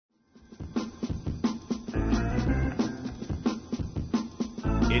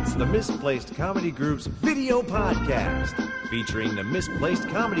It's the Misplaced Comedy Group's video podcast featuring the Misplaced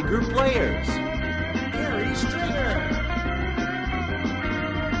Comedy Group players. Gary Stringer,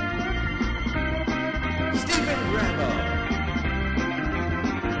 Stephen Grambo,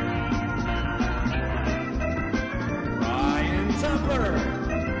 Brian Tupper,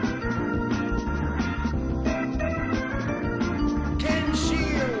 Ken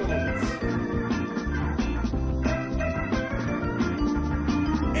Shields,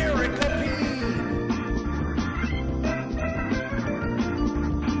 Erica Pede,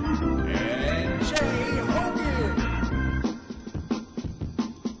 and Jay Hogan.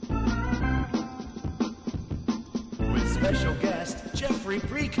 With special guest Jeffrey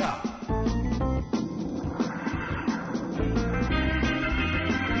Precop.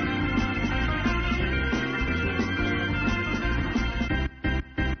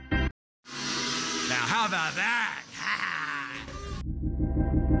 Now, how about that?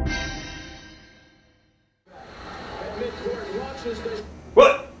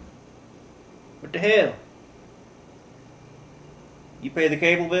 What? What the hell? You pay the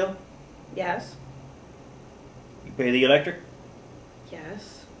cable bill? Yes. You pay the electric?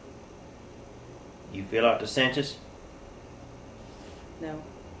 Yes. You fill out the census? No.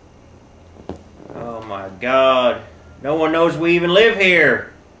 Oh my God. No one knows we even live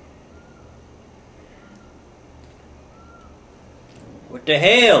here. What the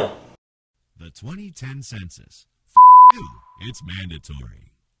hell? The 2010 census. You. It's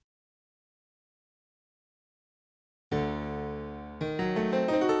mandatory.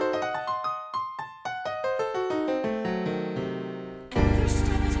 At first I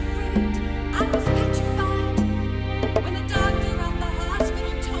was afraid, I was petrified when the doctor at the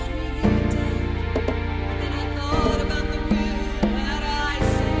hospital told me you were dead. And then I thought about the will that I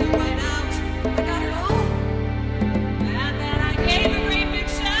said right out. I got it all. And then I gave a great big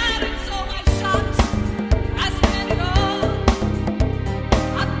shout and so much shocked. I spent it all.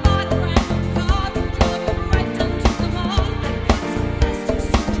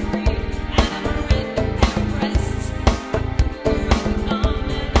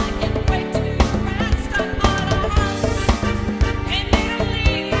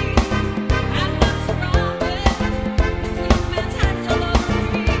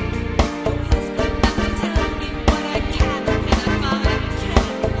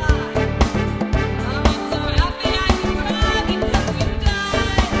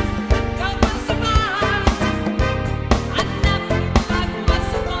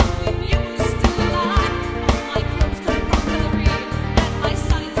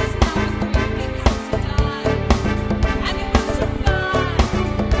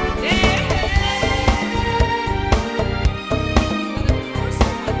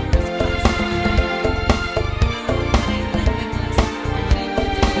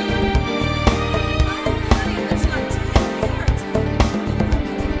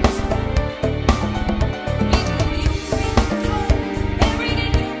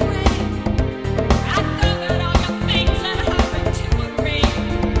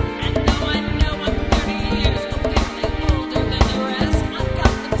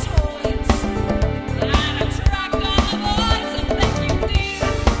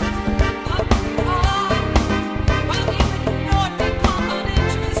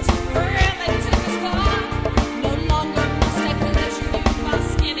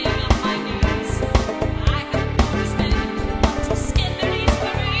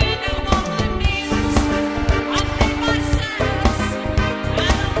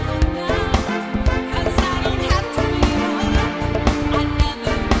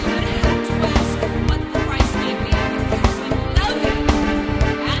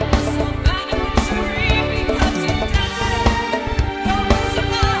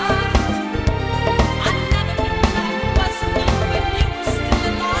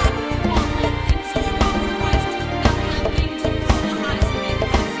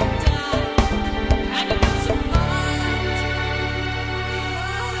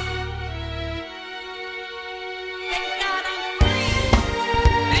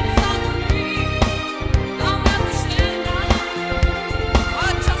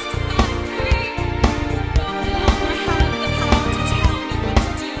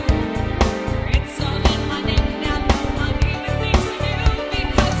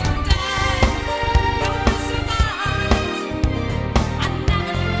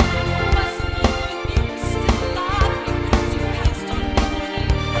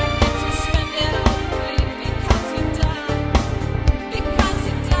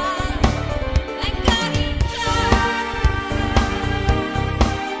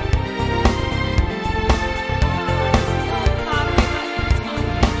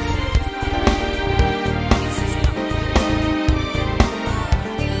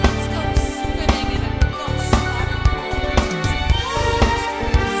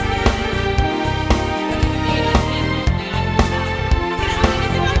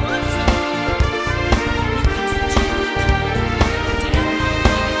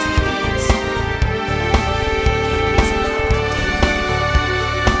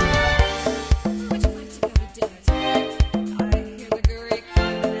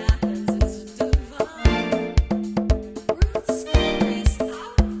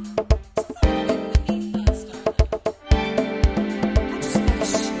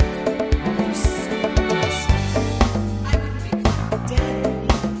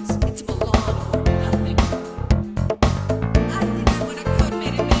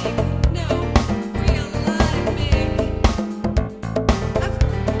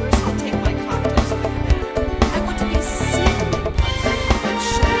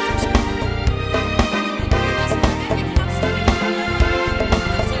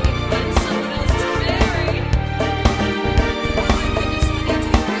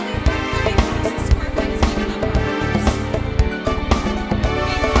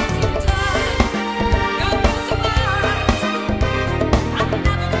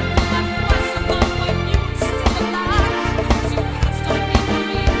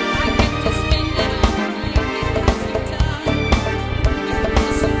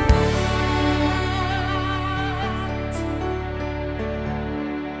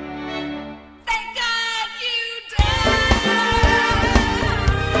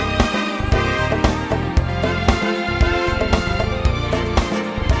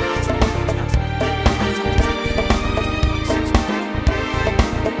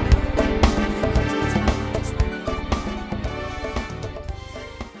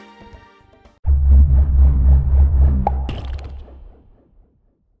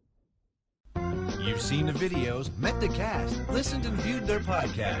 You've seen the videos, met the cast, listened and viewed their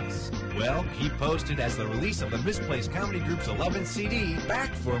podcasts. Well, keep posted as the release of the Misplaced Comedy Group's 11th CD,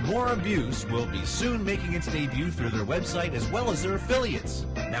 Back for More Abuse, will be soon making its debut through their website as well as their affiliates.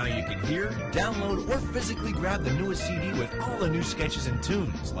 Now you can hear, download, or physically grab the newest CD with all the new sketches and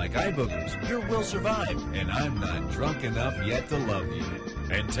tunes, like iBoogers, Your Will Survive, and I'm Not Drunk Enough Yet to Love You.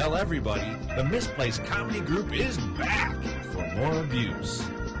 And tell everybody, the Misplaced Comedy Group is back for more abuse.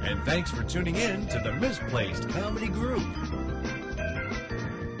 And thanks for tuning in to the Misplaced Comedy Group.